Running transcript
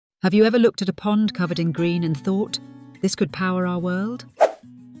Have you ever looked at a pond covered in green and thought, this could power our world?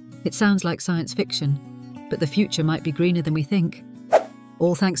 It sounds like science fiction, but the future might be greener than we think.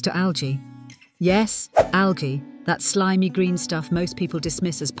 All thanks to algae. Yes, algae, that slimy green stuff most people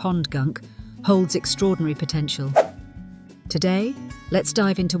dismiss as pond gunk, holds extraordinary potential. Today, let's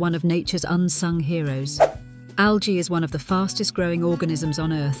dive into one of nature's unsung heroes. Algae is one of the fastest growing organisms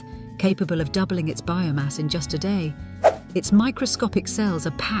on Earth, capable of doubling its biomass in just a day. Its microscopic cells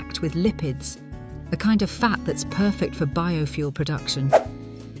are packed with lipids, a kind of fat that's perfect for biofuel production.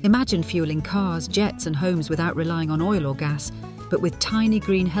 Imagine fueling cars, jets and homes without relying on oil or gas, but with tiny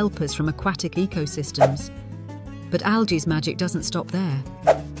green helpers from aquatic ecosystems. But algae's magic doesn't stop there.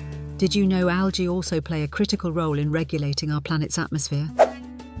 Did you know algae also play a critical role in regulating our planet's atmosphere?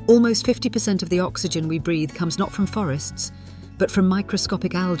 Almost 50% of the oxygen we breathe comes not from forests, but from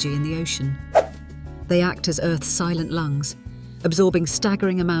microscopic algae in the ocean. They act as Earth's silent lungs, absorbing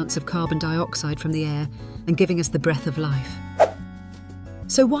staggering amounts of carbon dioxide from the air and giving us the breath of life.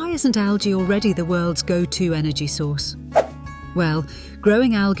 So why isn't algae already the world's go-to energy source? Well,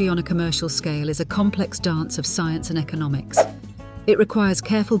 growing algae on a commercial scale is a complex dance of science and economics. It requires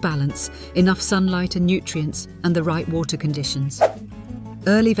careful balance, enough sunlight and nutrients, and the right water conditions.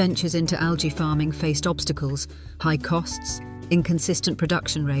 Early ventures into algae farming faced obstacles, high costs, inconsistent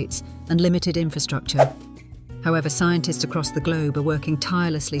production rates, and limited infrastructure. However, scientists across the globe are working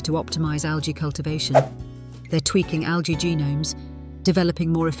tirelessly to optimize algae cultivation. They're tweaking algae genomes,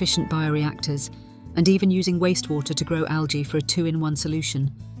 developing more efficient bioreactors, and even using wastewater to grow algae for a two-in-one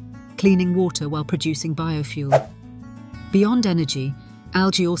solution, cleaning water while producing biofuel. Beyond energy,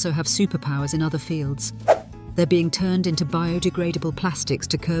 algae also have superpowers in other fields. They're being turned into biodegradable plastics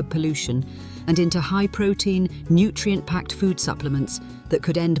to curb pollution and into high-protein, nutrient-packed food supplements that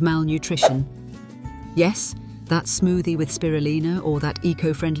could end malnutrition. Yes, that smoothie with spirulina or that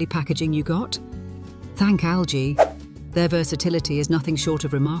eco-friendly packaging you got? Thank algae. Their versatility is nothing short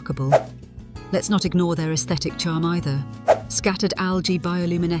of remarkable. Let's not ignore their aesthetic charm either. Scattered algae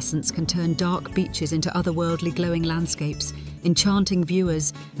bioluminescence can turn dark beaches into otherworldly glowing landscapes, enchanting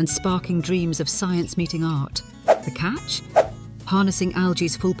viewers and sparking dreams of science meeting art. The catch? Harnessing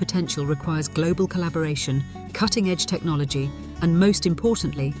algae's full potential requires global collaboration, cutting-edge technology, and most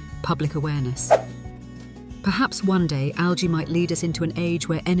importantly, public awareness. Perhaps one day algae might lead us into an age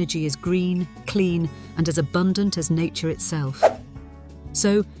where energy is green, clean, and as abundant as nature itself.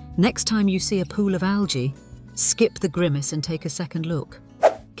 So, next time you see a pool of algae, skip the grimace and take a second look.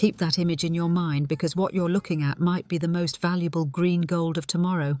 Keep that image in your mind because what you're looking at might be the most valuable green gold of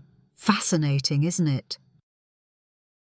tomorrow. Fascinating, isn't it?